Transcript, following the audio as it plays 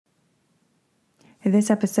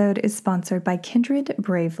This episode is sponsored by Kindred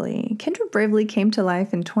Bravely. Kindred Bravely came to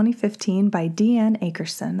life in 2015 by Deanne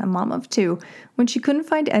Akerson, a mom of two, when she couldn't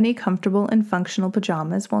find any comfortable and functional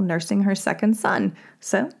pajamas while nursing her second son.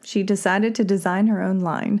 So she decided to design her own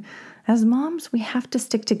line. As moms, we have to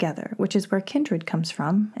stick together, which is where Kindred comes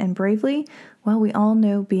from. And Bravely, well, we all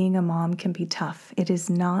know being a mom can be tough. It is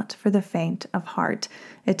not for the faint of heart.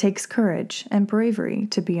 It takes courage and bravery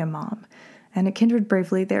to be a mom. And at Kindred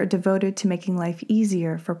Bravely, they are devoted to making life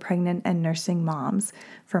easier for pregnant and nursing moms,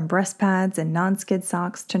 from breast pads and non-skid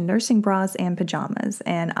socks to nursing bras and pajamas.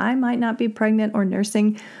 And I might not be pregnant or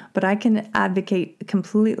nursing, but I can advocate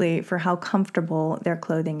completely for how comfortable their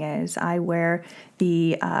clothing is. I wear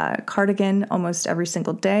the cardigan almost every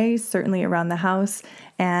single day, certainly around the house.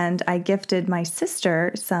 And I gifted my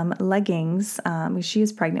sister some leggings. She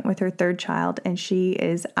is pregnant with her third child, and she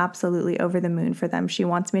is absolutely over the moon for them. She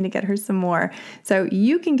wants me to get her some more. So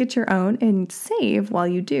you can get your own and save while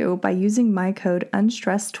you do by using my code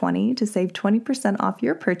UNSTRESS20 to save 20% off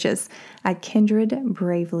your purchase at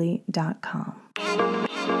kindredbravely.com.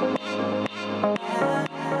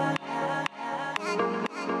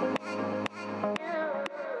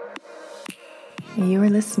 You are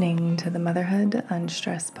listening to the Motherhood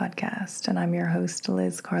Unstressed podcast, and I'm your host,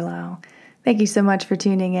 Liz Carlisle. Thank you so much for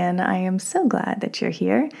tuning in. I am so glad that you're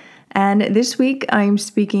here. And this week, I'm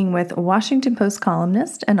speaking with Washington Post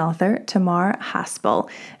columnist and author Tamar Haspel,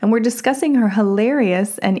 and we're discussing her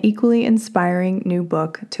hilarious and equally inspiring new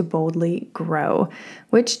book, To Boldly Grow,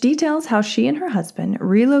 which details how she and her husband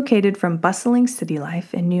relocated from bustling city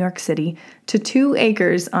life in New York City to 2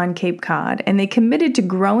 acres on Cape Cod, and they committed to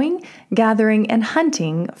growing, gathering, and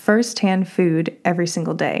hunting first-hand food every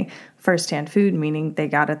single day. First-hand food, meaning they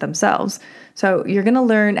got it themselves. So you're going to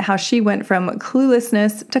learn how she went from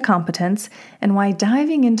cluelessness to competence and why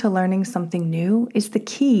diving into learning something new is the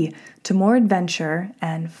key to more adventure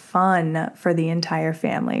and fun for the entire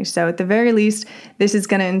family. So at the very least, this is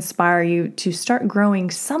going to inspire you to start growing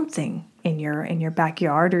something in your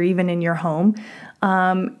backyard or even in your home.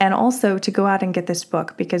 And also to go out and get this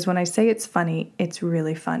book, because when I say it's funny, it's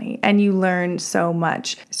really funny and you learn so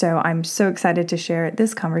much. So I'm so excited to share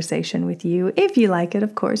this conversation with you. If you like it,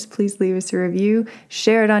 of course, please leave us a review,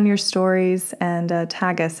 share it on your stories, and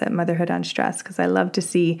tag us at Motherhood Unstressed, because I love to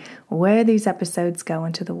see where these episodes go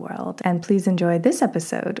into the world. And please enjoy this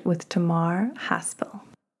episode with Tamar Haspel.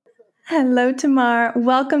 Hello, Tamar.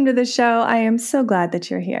 Welcome to the show. I am so glad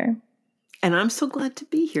that you're here. And I'm so glad to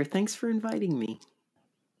be here. Thanks for inviting me.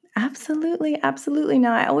 Absolutely. Absolutely.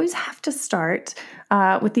 Now, I always have to start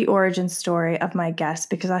with the origin story of my guest,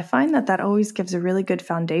 because I find that always gives a really good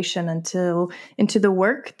foundation into the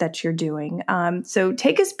work that you're doing. So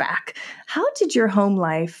take us back. How did your home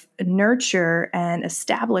life nurture and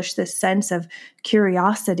establish this sense of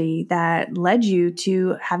curiosity that led you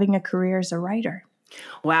to having a career as a writer?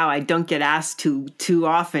 Wow, I don't get asked too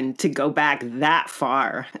often to go back that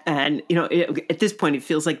far. And, at this point, it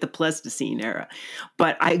feels like the Pleistocene era.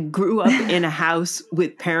 But I grew up in a house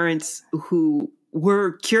with parents who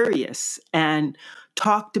were curious and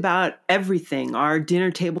talked about everything. Our dinner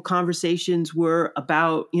table conversations were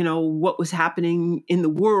about, what was happening in the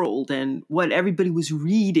world and what everybody was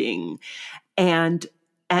reading. And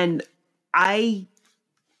I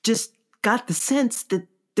just got the sense that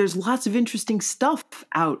there's lots of interesting stuff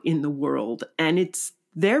out in the world, and it's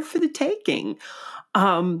there for the taking.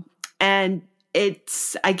 And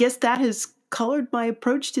I guess that has colored my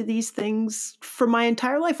approach to these things for my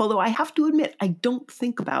entire life. Although I have to admit, I don't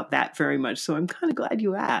think about that very much. So I'm kind of glad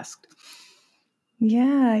you asked.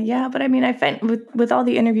 Yeah. But I mean, I find with all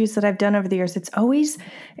the interviews that I've done over the years, it's always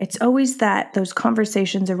that those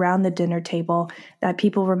conversations around the dinner table that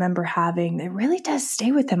people remember having, it really does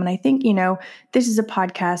stay with them. And I think, this is a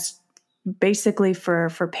podcast basically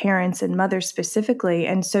for parents and mothers specifically.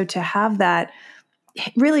 And so to have that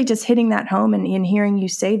really just hitting that home and hearing you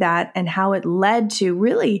say that and how it led to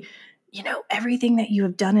really, everything that you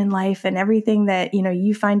have done in life and everything that,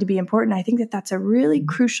 you find to be important. I think that that's a really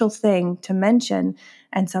crucial thing to mention.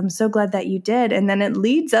 And so I'm so glad that you did. And then it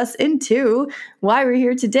leads us into why we're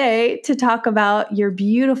here today to talk about your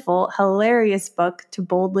beautiful, hilarious book, To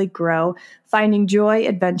Boldly Grow, Finding Joy,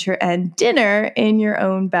 Adventure, and Dinner in Your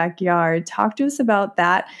Own Backyard. Talk to us about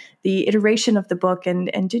that, the iteration of the book.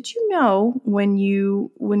 And did you know when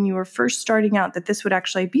you were first starting out that this would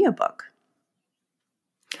actually be a book?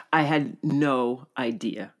 I had no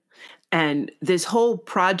idea. And this whole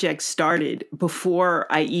project started before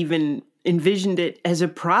I even envisioned it as a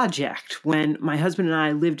project, when my husband and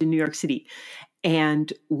I lived in New York City.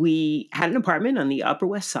 And we had an apartment on the Upper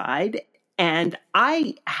West Side. And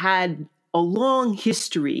I had a long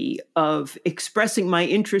history of expressing my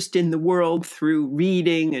interest in the world through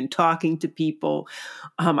reading and talking to people.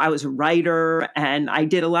 I was a writer, and I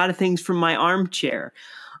did a lot of things from my armchair.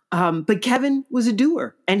 But Kevin was a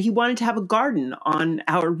doer, and he wanted to have a garden on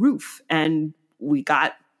our roof. And we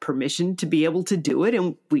got permission to be able to do it.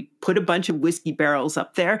 And we put a bunch of whiskey barrels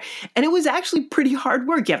up there. And it was actually pretty hard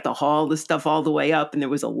work. You have to haul the stuff all the way up. And there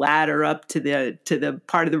was a ladder up to the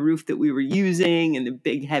part of the roof that we were using, and the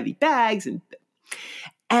big heavy bags.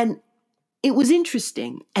 And it was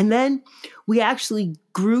interesting. And then we actually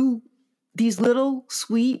grew these little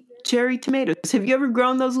sweet cherry tomatoes. Have you ever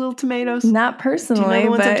grown those little tomatoes? Not personally, do you know the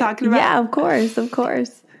ones I'm talking about? Yeah, of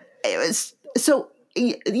course. It was, so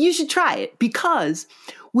you should try it, because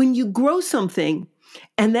when you grow something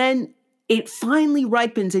and then it finally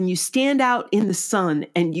ripens and you stand out in the sun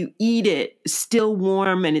and you eat it still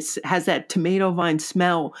warm and it has that tomato vine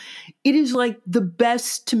smell, it is like the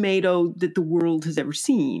best tomato that the world has ever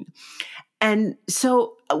seen. And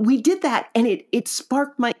so we did that, and it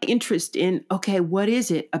sparked my interest in, okay, what is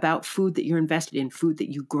it about food that you're invested in, food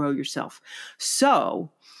that you grow yourself? So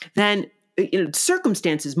then,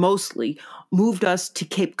 circumstances mostly moved us to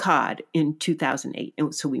Cape Cod in 2008.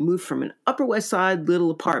 And so we moved from an Upper West Side little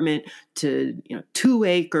apartment to 2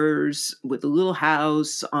 acres with a little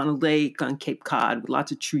house on a lake on Cape Cod with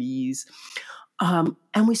lots of trees.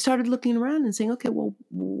 And we started looking around and saying, okay, well,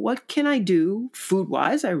 what can I do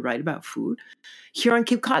food-wise? I write about food here on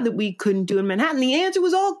Cape Cod that we couldn't do in Manhattan. The answer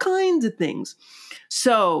was all kinds of things.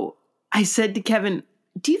 So I said to Kevin,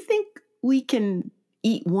 do you think we can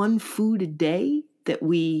eat one food a day that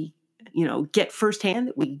we, get firsthand,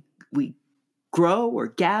 that we grow or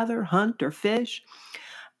gather, hunt or fish?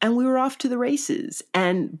 And we were off to the races.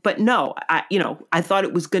 But no, I thought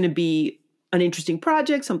it was going to be an interesting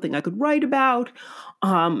project, something I could write about.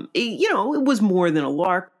 It was more than a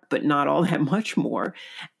lark, but not all that much more.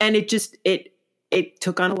 And it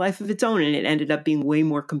took on a life of its own, and it ended up being way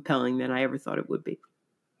more compelling than I ever thought it would be.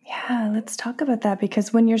 Yeah, let's talk about that,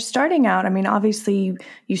 because when you're starting out, I mean, obviously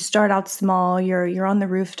you start out small, you're on the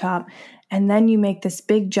rooftop, and then you make this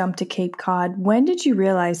big jump to Cape Cod. When did you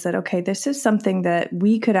realize that, okay, this is something that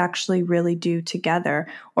we could actually really do together?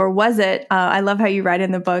 Or was it, I love how you write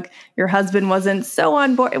in the book, your husband wasn't so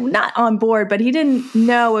on board, not on board, but he didn't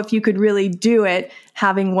know if you could really do it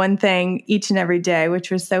having one thing each and every day, which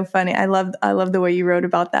was so funny. I love the way you wrote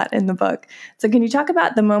about that in the book. So can you talk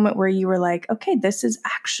about the moment where you were like, okay, this is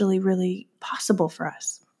actually really possible for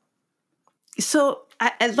us? So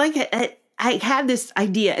I had this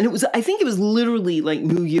idea, and I think it was literally like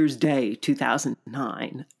New Year's Day,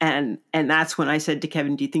 2009. And that's when I said to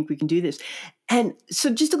Kevin, do you think we can do this? And so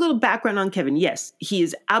just a little background on Kevin. Yes, he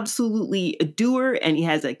is absolutely a doer, and he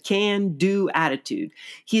has a can-do attitude.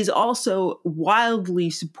 He is also wildly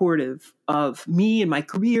supportive of me and my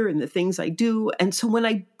career and the things I do. And so when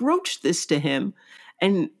I broached this to him,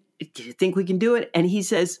 and do you think we can do it? And he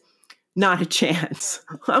says, not a chance.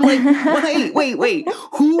 I'm like, wait,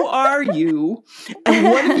 who are you? And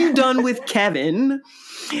what have you done with Kevin?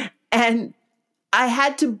 And I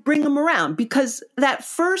had to bring him around, because that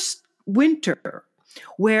first winter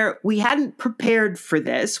where we hadn't prepared for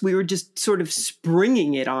this, we were just sort of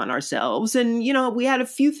springing it on ourselves. And, we had a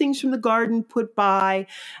few things from the garden put by,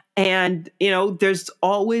 and, there's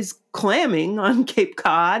always clamming on Cape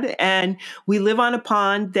Cod, and we live on a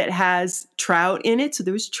pond that has trout in it. So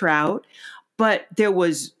there was trout, but there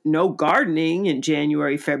was no gardening in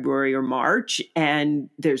January, February, or March, and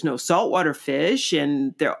there's no saltwater fish,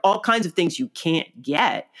 and there are all kinds of things you can't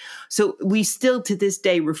get. So we still to this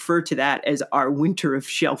day refer to that as our winter of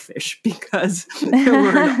shellfish, because there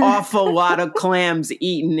were an awful lot of clams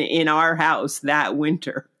eaten in our house that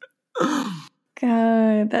winter.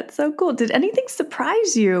 God, that's so cool. Did anything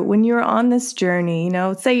surprise you when you were on this journey?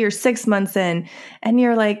 Say you're 6 months in and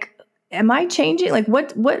you're like, am I changing? Like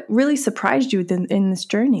what really surprised you in this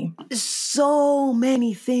journey? So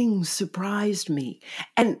many things surprised me.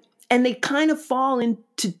 And they kind of fall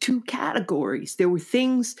into 2 categories. There were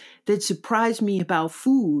things that surprised me about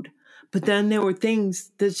food, but then there were things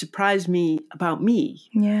that surprised me about me.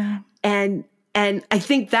 Yeah. And I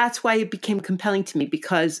think that's why it became compelling to me,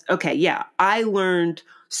 because, okay, yeah, I learned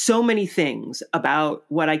so many things about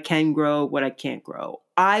what I can grow, what I can't grow.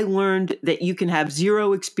 I learned that you can have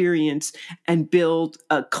 0 experience and build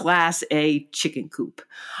a Class A chicken coop.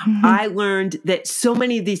 Mm-hmm. I learned that so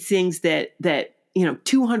many of these things that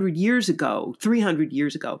 200 years ago, 300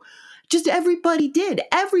 years ago, just everybody did.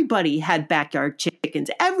 Everybody had backyard chickens.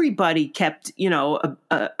 Everybody kept,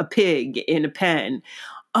 a pig in a pen.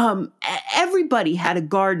 Everybody had a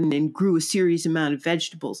garden and grew a serious amount of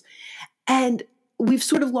vegetables. And we've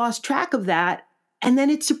sort of lost track of that. And then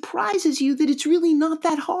it surprises you that it's really not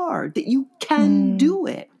that hard, that you can do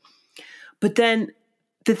it. But then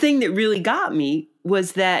the thing that really got me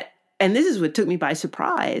was that, and this is what took me by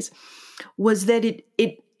surprise, was that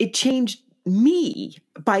it changed me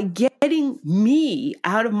by getting me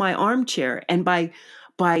out of my armchair, and by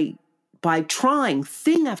trying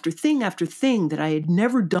thing after thing after thing that I had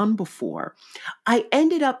never done before. I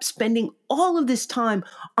ended up spending all of this time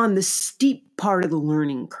on the steep part of the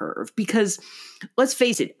learning curve, because let's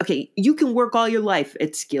face it, okay, you can work all your life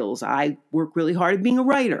at skills. I work really hard at being a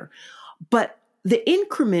writer, but the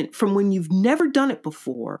increment from when you've never done it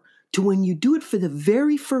before to when you do it for the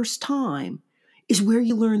very first time is where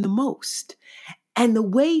you learn the most. And the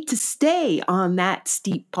way to stay on that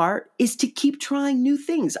steep part is to keep trying new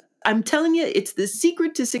things. I'm telling you, it's the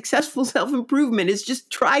secret to successful self-improvement, is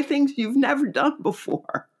just try things you've never done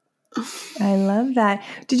before. I love that.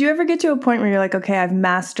 Did you ever get to a point where you're like, okay, I've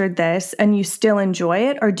mastered this, and you still enjoy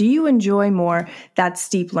it? Or do you enjoy more that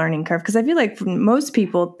steep learning curve? Because I feel like for most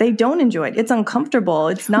people, they don't enjoy it. It's uncomfortable.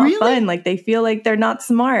 It's not fun. Like they feel like they're not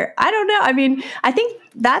smart. I don't know. I mean, I think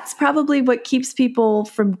that's probably what keeps people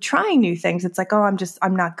from trying new things. It's like, oh,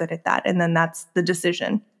 I'm not good at that. And then that's the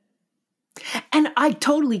decision. And I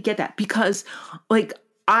totally get that, because like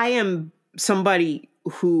I am somebody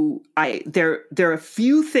who there are a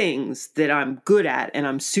few things that I'm good at and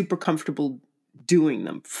I'm super comfortable doing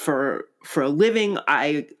them for a living.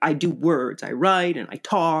 I do words, I write and I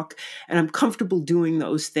talk, and I'm comfortable doing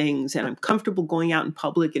those things, and I'm comfortable going out in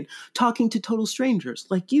public and talking to total strangers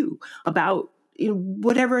like you about,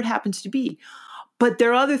 whatever it happens to be. But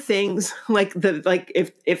there are other things here's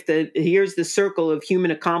the circle of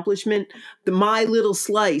human accomplishment. My little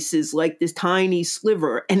slice is like this tiny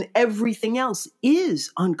sliver, and everything else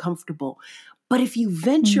is uncomfortable. But if you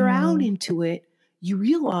venture out into it, you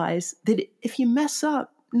realize that if you mess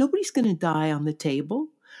up, nobody's going to die on the table.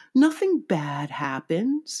 Nothing bad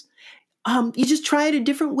happens. You just try it a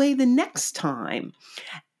different way the next time.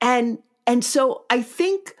 And so I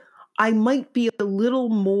think I might be a little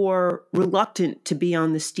more reluctant to be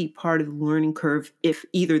on the steep part of the learning curve if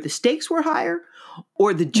either the stakes were higher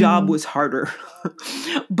or the job was harder.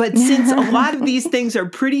 But since a lot of these things are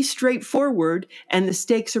pretty straightforward and the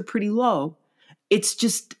stakes are pretty low, it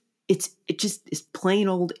just is plain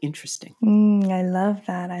old interesting. I love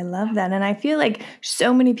that. I love that. And I feel like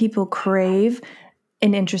so many people crave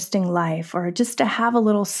an interesting life, or just to have a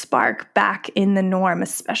little spark back in the norm,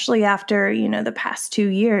 especially after, the past 2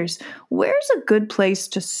 years. Where's a good place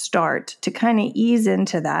to start to kind of ease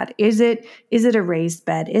into that? Is it a raised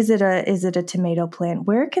bed? Is it a tomato plant?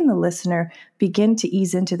 Where can the listener begin to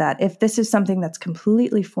ease into that if this is something that's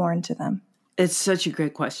completely foreign to them? It's such a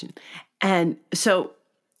great question. And so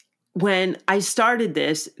when I started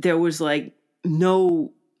this, there was like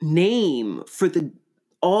no name for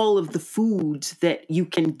all of the foods that you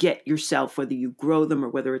can get yourself, whether you grow them or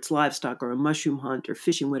whether it's livestock or a mushroom hunt or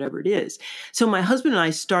fishing, whatever it is. So my husband and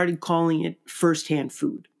I started calling it firsthand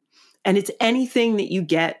food. And it's anything that you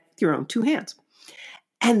get with your own two hands.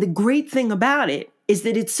 And the great thing about it is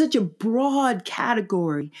that it's such a broad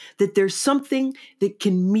category that there's something that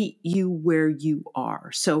can meet you where you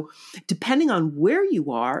are. So depending on where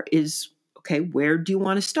you are is, okay, where do you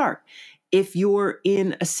want to start? If you're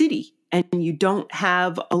in a city and you don't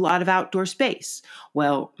have a lot of outdoor space,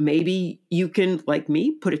 well, maybe you can, like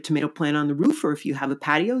me, put a tomato plant on the roof, or if you have a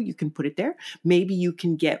patio, you can put it there. Maybe you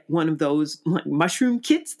can get one of those mushroom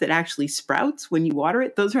kits that actually sprouts when you water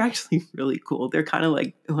it. Those are actually really cool. They're kind of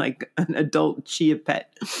like an adult chia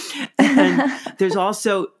pet. And there's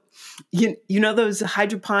also, those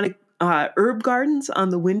hydroponic herb gardens on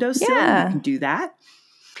the windowsill. Yeah. You can do that.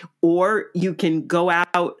 Or you can go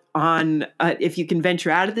out on, if you can venture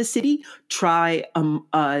out of the city, try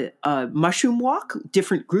a mushroom walk.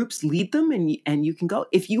 Different groups lead them, and you can go.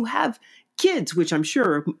 If you have kids, which I'm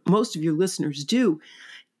sure most of your listeners do,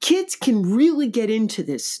 kids can really get into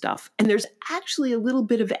this stuff. And there's actually a little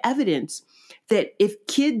bit of evidence that if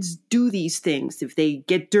kids do these things, if they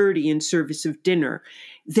get dirty in service of dinner,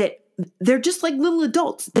 that they're just like little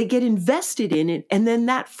adults. They get invested in it, and then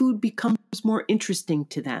that food becomes more interesting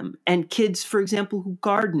to them. And kids, for example, who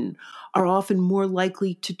garden are often more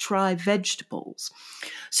likely to try vegetables.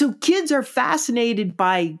 So kids are fascinated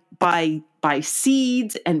by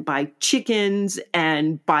seeds and by chickens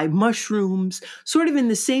and by mushrooms, sort of in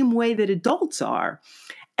the same way that adults are.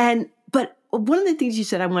 But one of the things you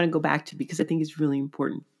said I want to go back to, because I think it's really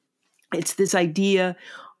important. It's this idea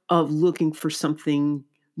of looking for something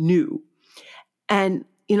new. And,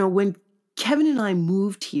 when Kevin and I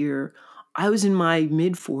moved here, I was in my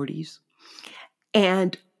mid-40s,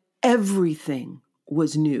 and everything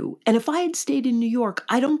was new. And if I had stayed in New York,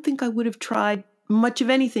 I don't think I would have tried much of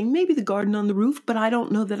anything, maybe the garden on the roof, but I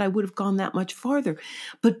don't know that I would have gone that much farther.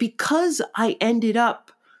 But because I ended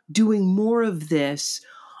up doing more of this,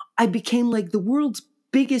 I became like the world's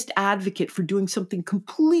biggest advocate for doing something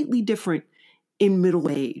completely different in middle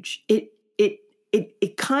age.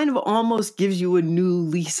 It kind of almost gives you a new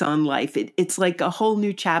lease on life. It's like a whole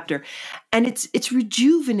new chapter, and it's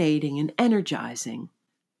rejuvenating and energizing.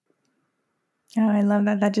 Oh, I love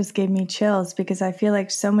that. That just gave me chills because I feel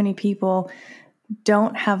like so many people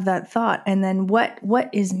don't have that thought. And then what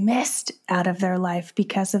is missed out of their life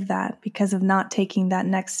because of that, because of not taking that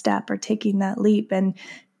next step or taking that leap. And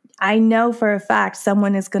I know for a fact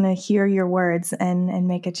someone is going to hear your words and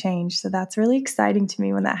make a change. So that's really exciting to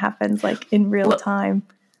me when that happens, like in real time.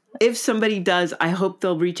 If somebody does, I hope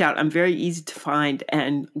they'll reach out. I'm very easy to find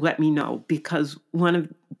and let me know, because one of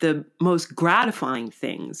the most gratifying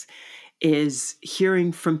things is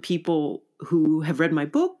hearing from people who have read my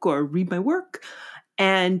book or read my work,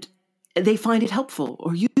 and they find it helpful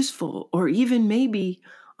or useful or even maybe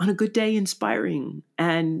on a good day inspiring.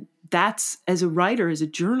 And that's, as a writer, as a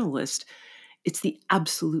journalist, it's the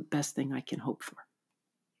absolute best thing I can hope for.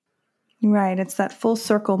 Right. It's that full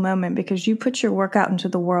circle moment because you put your work out into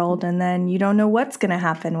the world and then you don't know what's going to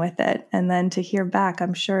happen with it. And then to hear back,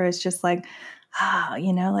 I'm sure it's just like,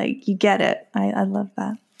 like you get it. I love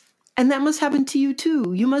that. And that must happen to you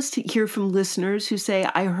too. You must hear from listeners who say,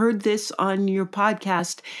 I heard this on your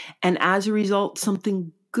podcast, and as a result,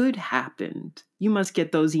 something good happened. You must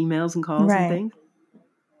get those emails and calls and things.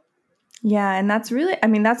 Yeah. And that's really,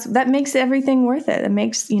 that makes everything worth it. It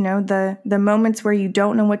makes, the moments where you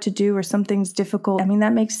don't know what to do or something's difficult.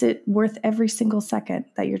 That makes it worth every single second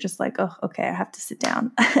that you're just like, oh, okay, I have to sit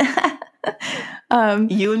down.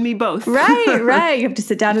 You and me both. Right. You have to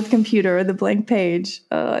sit down at the computer or the blank page.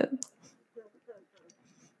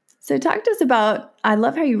 So talk to us about, I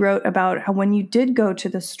love how you wrote about how when you did go to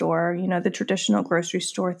the store, the traditional grocery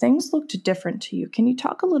store, things looked different to you. Can you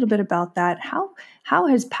talk a little bit about that? How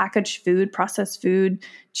has packaged food, processed food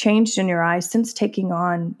changed in your eyes since taking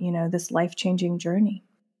on, this life-changing journey?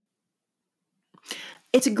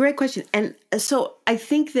 It's a great question. And so I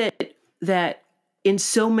think that in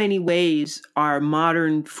so many ways, our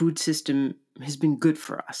modern food system has been good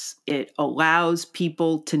for us. It allows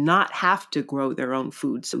people to not have to grow their own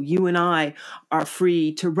food. So you and I are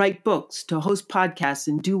free to write books, to host podcasts,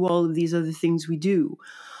 and do all of these other things we do.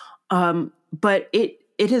 But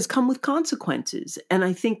it has come with consequences. And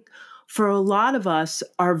I think for a lot of us,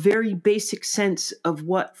 our very basic sense of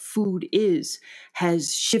what food is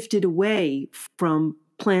has shifted away from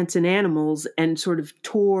plants and animals and sort of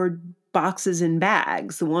toward boxes and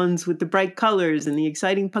bags, the ones with the bright colors and the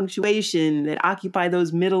exciting punctuation that occupy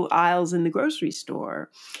those middle aisles in the grocery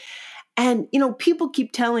store. And, people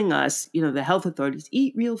keep telling us, the health authorities,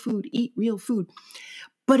 eat real food.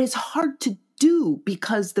 But it's hard to do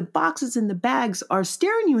because the boxes and the bags are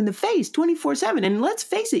staring you in the face 24/7. And let's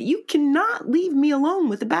face it, you cannot leave me alone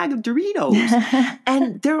with a bag of Doritos.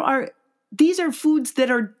 And these are foods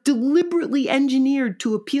that are deliberately engineered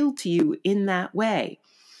to appeal to you in that way.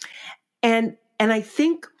 And I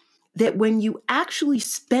think that when you actually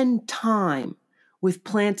spend time with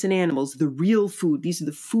plants and animals, the real food, these are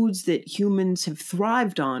the foods that humans have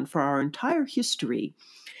thrived on for our entire history,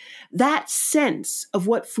 that sense of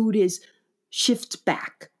what food is shifts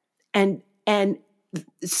back. And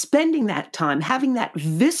spending that time, having that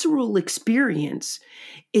visceral experience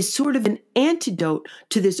is sort of an antidote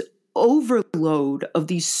to this overload of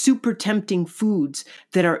these super tempting foods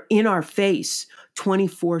that are in our face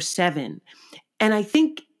 24/7. And I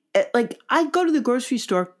think, I go to the grocery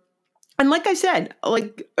store, and like I said,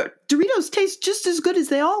 Doritos taste just as good as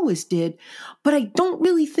they always did, but I don't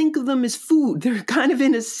really think of them as food. They're kind of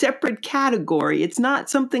in a separate category. It's not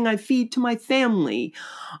something I feed to my family.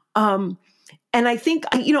 And I think,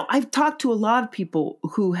 I've talked to a lot of people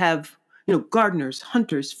who have, gardeners,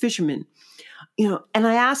 hunters, fishermen, and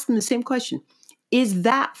I ask them the same question. Is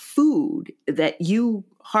that food that you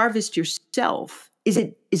harvest yourself, is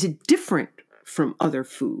it different from other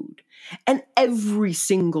food? And every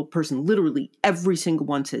single person, literally every single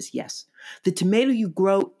one, says yes. The tomato you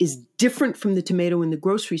grow is different from the tomato in the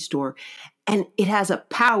grocery store, and it has a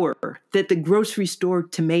power that the grocery store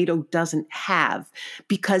tomato doesn't have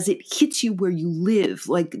because it hits you where you live.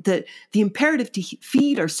 Like the imperative to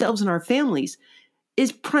feed ourselves and our families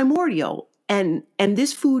is primordial. And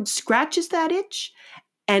this food scratches that itch.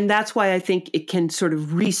 And that's why I think it can sort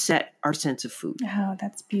of reset our sense of food. Oh,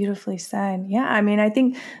 that's beautifully said. Yeah. I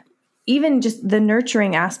think even just the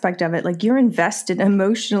nurturing aspect of it, like you're invested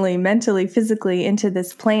emotionally, mentally, physically into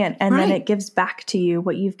this plant, and then it gives back to you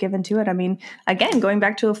what you've given to it. I mean, again, going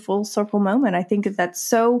back to a full circle moment, I think that that's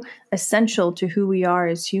so essential to who we are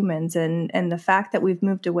as humans, and the fact that we've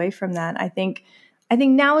moved away from that, I think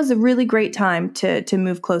now is a really great time to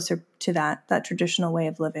move closer to that traditional way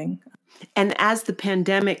of living. And as the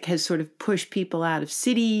pandemic has sort of pushed people out of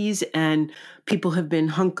cities and people have been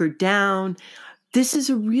hunkered down, this is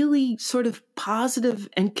a really sort of positive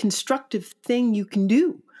and constructive thing you can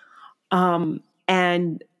do.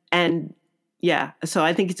 And yeah, so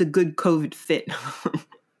I think it's a good COVID fit.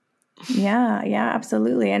 Yeah,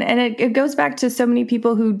 absolutely. And it goes back to so many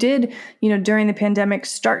people who did, during the pandemic,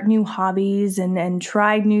 start new hobbies and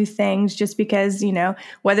tried new things just because,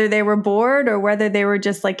 whether they were bored or whether they were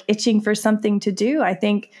just like itching for something to do. I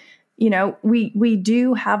think, we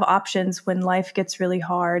do have options when life gets really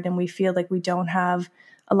hard and we feel like we don't have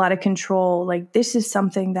a lot of control. Like, this is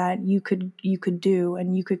something that you could do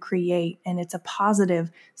and you could create, and it's a positive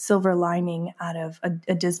silver lining out of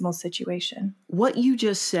a dismal situation. What you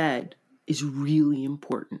just said is really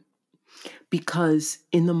important, because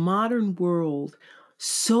in the modern world,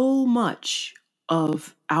 so much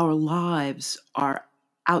of our lives are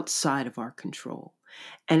outside of our control.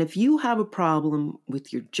 And if you have a problem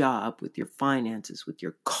with your job, with your finances, with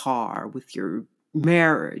your car, with your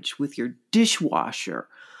marriage, with your dishwasher,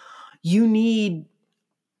 you need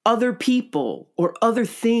other people or other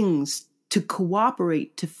things to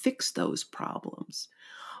cooperate to fix those problems.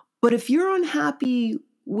 But if you're unhappy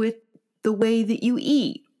with the way that you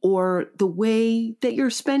eat or the way that you're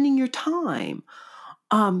spending your time,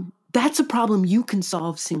 that's a problem you can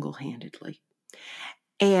solve single-handedly.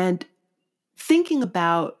 And thinking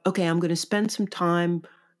about, okay, I'm going to spend some time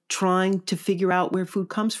trying to figure out where food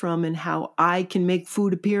comes from and how I can make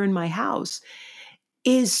food appear in my house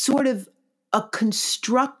is sort of a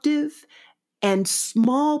constructive and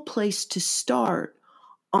small place to start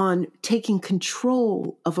on taking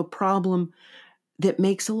control of a problem that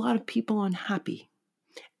makes a lot of people unhappy.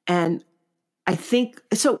 And I think,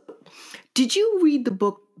 so did you read the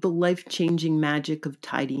book, The Life-Changing Magic of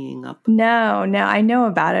Tidying Up? No, I know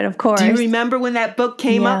about it, of course. Do you remember when that book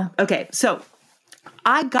came up? Okay, so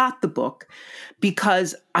I got the book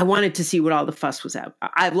because I wanted to see what all the fuss was at.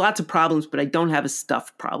 I have lots of problems, but I don't have a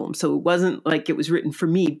stuff problem. So it wasn't like it was written for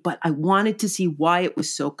me, but I wanted to see why it was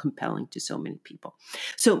so compelling to so many people.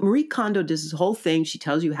 So Marie Kondo does this whole thing. She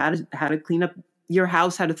tells you how to clean up your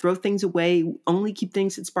house, how to throw things away, only keep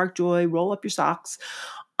things that spark joy, roll up your socks.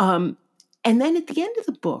 And then at the end of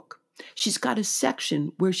the book, she's got a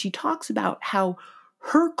section where she talks about how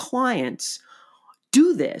her clients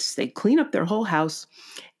do this. They clean up their whole house,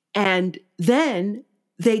 and then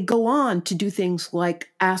they go on to do things like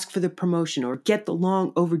ask for the promotion or get the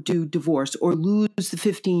long overdue divorce or lose the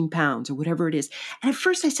 15 pounds or whatever it is. And at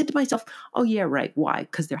first I said to myself, oh yeah, right. Why?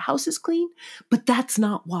 Because their house is clean? But that's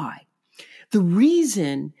not why. The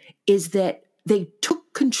reason is that they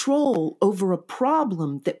took control over a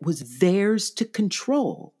problem that was theirs to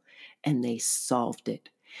control, and they solved it.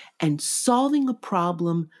 And solving a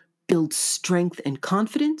problem builds strength and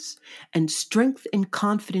confidence, and strength and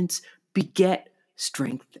confidence beget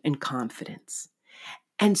strength and confidence.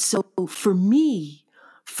 And so for me,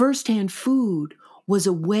 firsthand food was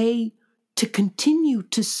a way to continue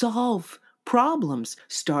to solve problems,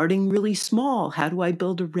 starting really small. How do I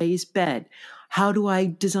build a raised bed? How do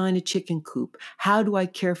I design a chicken coop? How do I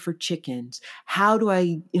care for chickens? How do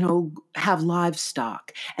I, have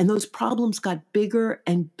livestock? And those problems got bigger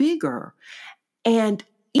and bigger. And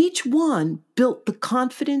each one built the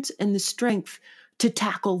confidence and the strength to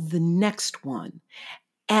tackle the next one.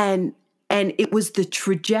 And it was the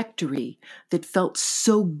trajectory that felt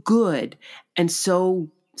so good and so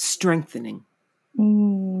strengthening.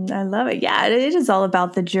 I love it. Yeah, it is all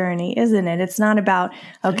about the journey, isn't it? It's not about,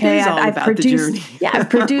 okay, I've produced, I've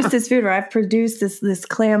produced this food, or I've produced this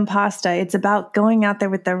clam pasta. It's about going out there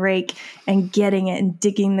with the rake and getting it and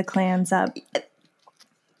digging the clams up.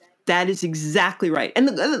 That is exactly right. And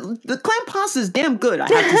the clam pasta is damn good, I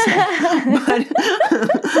have to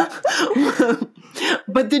say.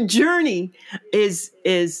 But the journey is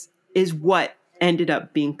what ended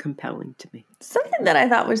up being compelling to me. Something that I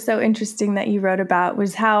thought was so interesting that you wrote about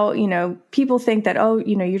was how, people think that,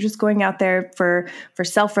 you're just going out there for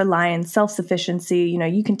self-reliance, self-sufficiency.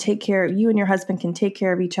 You can take care, you and your husband can take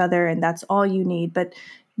care of each other, and that's all you need. But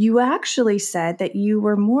you actually said that you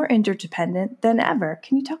were more interdependent than ever.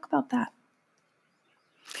 Can you talk about that?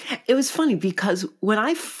 It was funny because when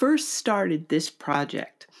I first started this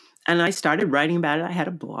project and I started writing about it, I had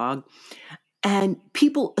a blog, And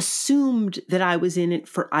people assumed that I was in it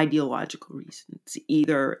for ideological reasons.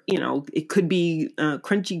 Either, it could be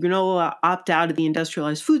crunchy granola, opt out of the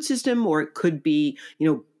industrialized food system, or it could be,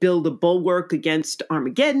 build a bulwark against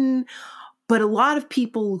Armageddon. But a lot of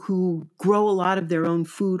people who grow a lot of their own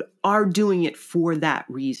food are doing it for that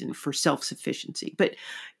reason, for self-sufficiency. But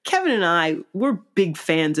Kevin and I, we're big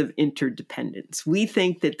fans of interdependence. We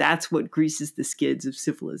think that that's what greases the skids of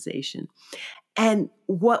civilization. And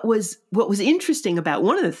what was interesting about,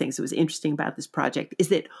 one of the things that was interesting about this project is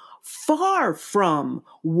that far from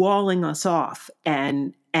walling us off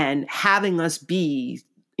and having us be,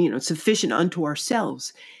 sufficient unto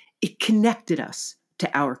ourselves, it connected us to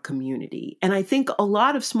our community. And I think a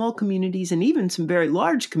lot of small communities and even some very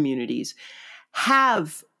large communities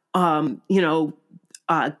have,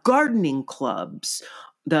 gardening clubs,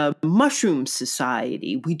 the Mushroom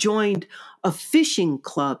Society. We joined a fishing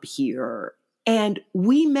club here. And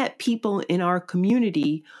we met people in our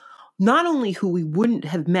community, not only who we wouldn't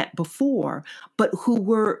have met before, but who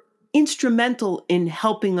were instrumental in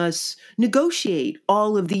helping us negotiate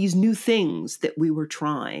all of these new things that we were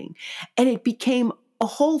trying. And it became a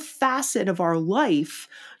whole facet of our life,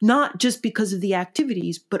 not just because of the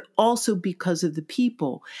activities, but also because of the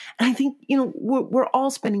people. And I think, we're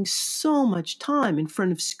all spending so much time in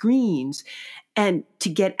front of screens, and to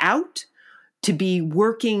get out, to be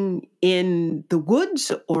working in the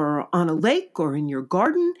woods or on a lake or in your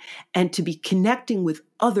garden, and to be connecting with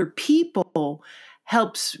other people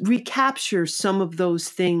helps recapture some of those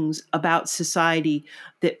things about society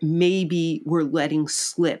that maybe we're letting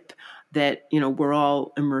slip, that, we're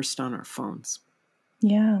all immersed on our phones.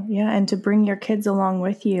 Yeah. And to bring your kids along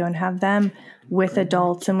with you and have them with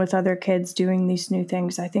adults and with other kids doing these new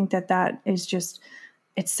things. I think that is just,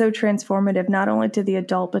 it's so transformative, not only to the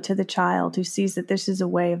adult, but to the child who sees that this is a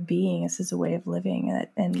way of being, this is a way of living,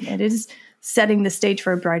 and it is setting the stage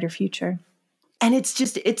for a brighter future. And it's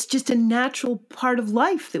just a natural part of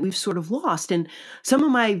life that we've sort of lost. And some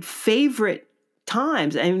of my favorite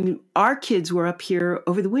times, our kids were up here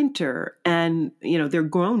over the winter, and, they're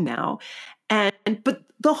grown now. But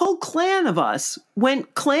the whole clan of us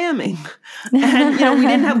went clamming, and, we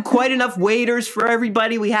didn't have quite enough waiters for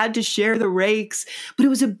everybody. We had to share the rakes, but it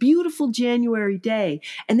was a beautiful January day.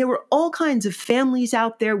 And there were all kinds of families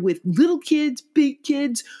out there with little kids, big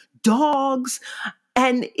kids, dogs.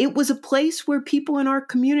 And it was a place where people in our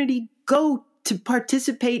community go to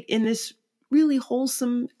participate in this really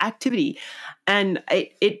wholesome activity. And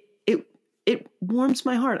it warms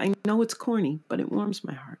my heart. I know it's corny, but it warms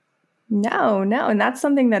my heart. No. And that's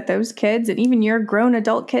something that those kids and even your grown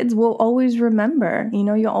adult kids will always remember.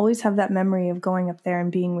 You'll always have that memory of going up there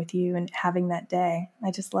and being with you and having that day.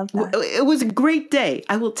 I just love that. It was a great day.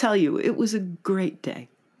 I will tell you, it was a great day.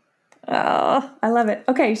 Oh, I love it.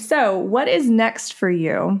 Okay, so what is next for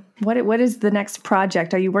you? What is the next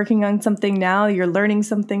project? Are you working on something now? You're learning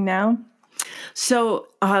something now? So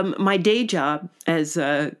my day job as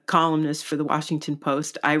a columnist for the Washington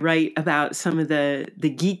Post, I write about some of the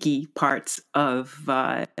geeky parts of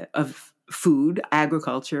food,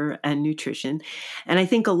 agriculture, and nutrition. And I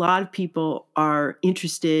think a lot of people are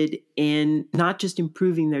interested in not just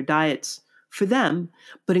improving their diets for them,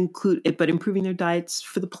 but improving their diets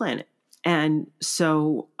for the planet. And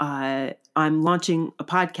so I'm launching a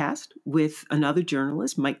podcast with another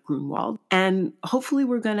journalist, Mike Grunwald, and hopefully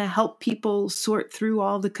we're going to help people sort through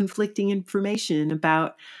all the conflicting information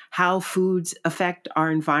about how foods affect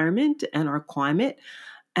our environment and our climate,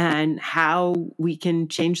 and how we can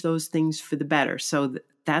change those things for the better. So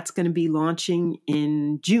that's going to be launching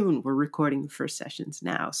in June. We're recording the first sessions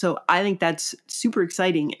now. So I think that's super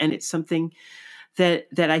exciting, and it's something that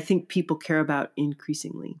I think people care about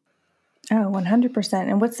increasingly. Oh, 100%.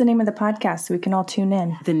 And what's the name of the podcast so we can all tune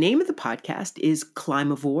in? The name of the podcast is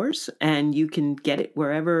Climivores, and you can get it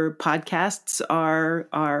wherever podcasts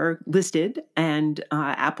are listed, and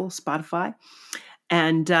Apple, Spotify.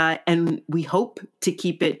 And we hope to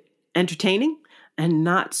keep it entertaining and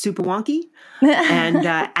not super wonky and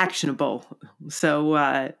actionable.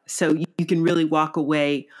 So you can really walk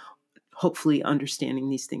away, hopefully understanding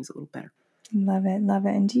these things a little better. Love it.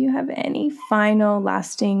 And do you have any final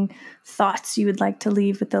lasting thoughts you would like to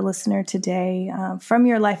leave with the listener today from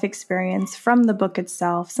your life experience, from the book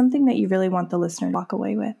itself, something that you really want the listener to walk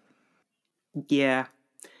away with? Yeah.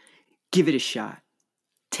 Give it a shot.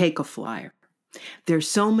 Take a flyer. There's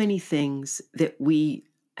so many things that we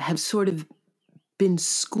have sort of been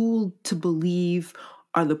schooled to believe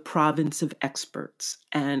are the province of experts.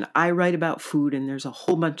 And I write about food, and there's a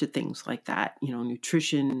whole bunch of things like that.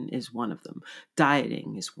 Nutrition is one of them.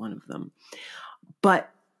 Dieting is one of them.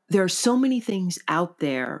 But there are so many things out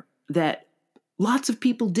there that lots of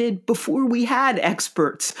people did before we had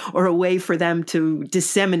experts or a way for them to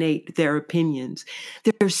disseminate their opinions.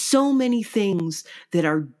 There's so many things that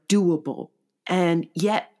are doable, and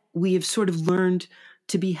yet we have sort of learned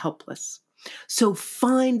to be helpless. So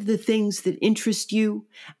find the things that interest you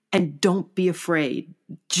and don't be afraid.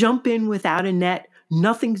 Jump in without a net.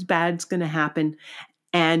 Nothing's bad's going to happen.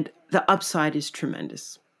 And the upside is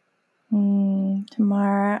tremendous.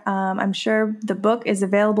 Tamar, I'm sure the book is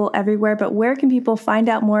available everywhere, but where can people find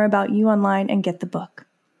out more about you online and get the book?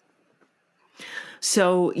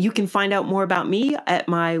 So you can find out more about me at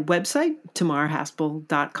my website,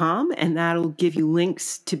 tamarhaspel.com, and that'll give you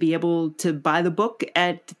links to be able to buy the book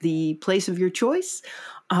at the place of your choice.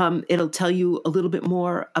 It'll tell you a little bit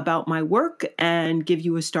more about my work and give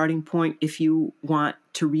you a starting point if you want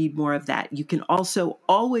to read more of that. You can also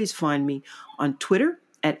always find me on Twitter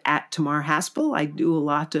at Tamar Haspel. I do a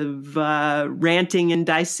lot of ranting and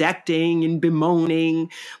dissecting and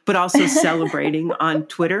bemoaning, but also celebrating on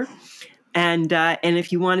Twitter. And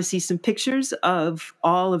if you want to see some pictures of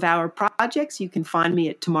all of our projects, you can find me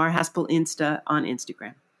at Tamar Haspel Insta on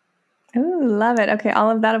Instagram. Ooh, love it. Okay,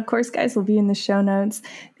 all of that, of course, guys, will be in the show notes.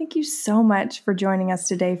 Thank you so much for joining us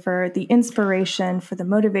today, for the inspiration, for the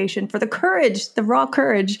motivation, for the courage, the raw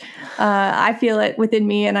courage. I feel it within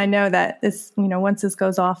me, and I know that this, once this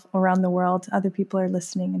goes off around the world, other people are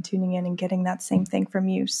listening and tuning in and getting that same thing from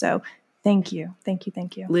you. So thank you. Thank you.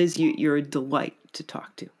 Thank you. Liz, you're a delight to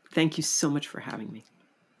talk to. Thank you so much for having me.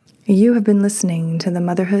 You have been listening to the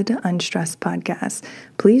Motherhood Unstressed podcast.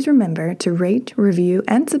 Please remember to rate, review,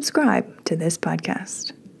 and subscribe to this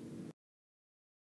podcast.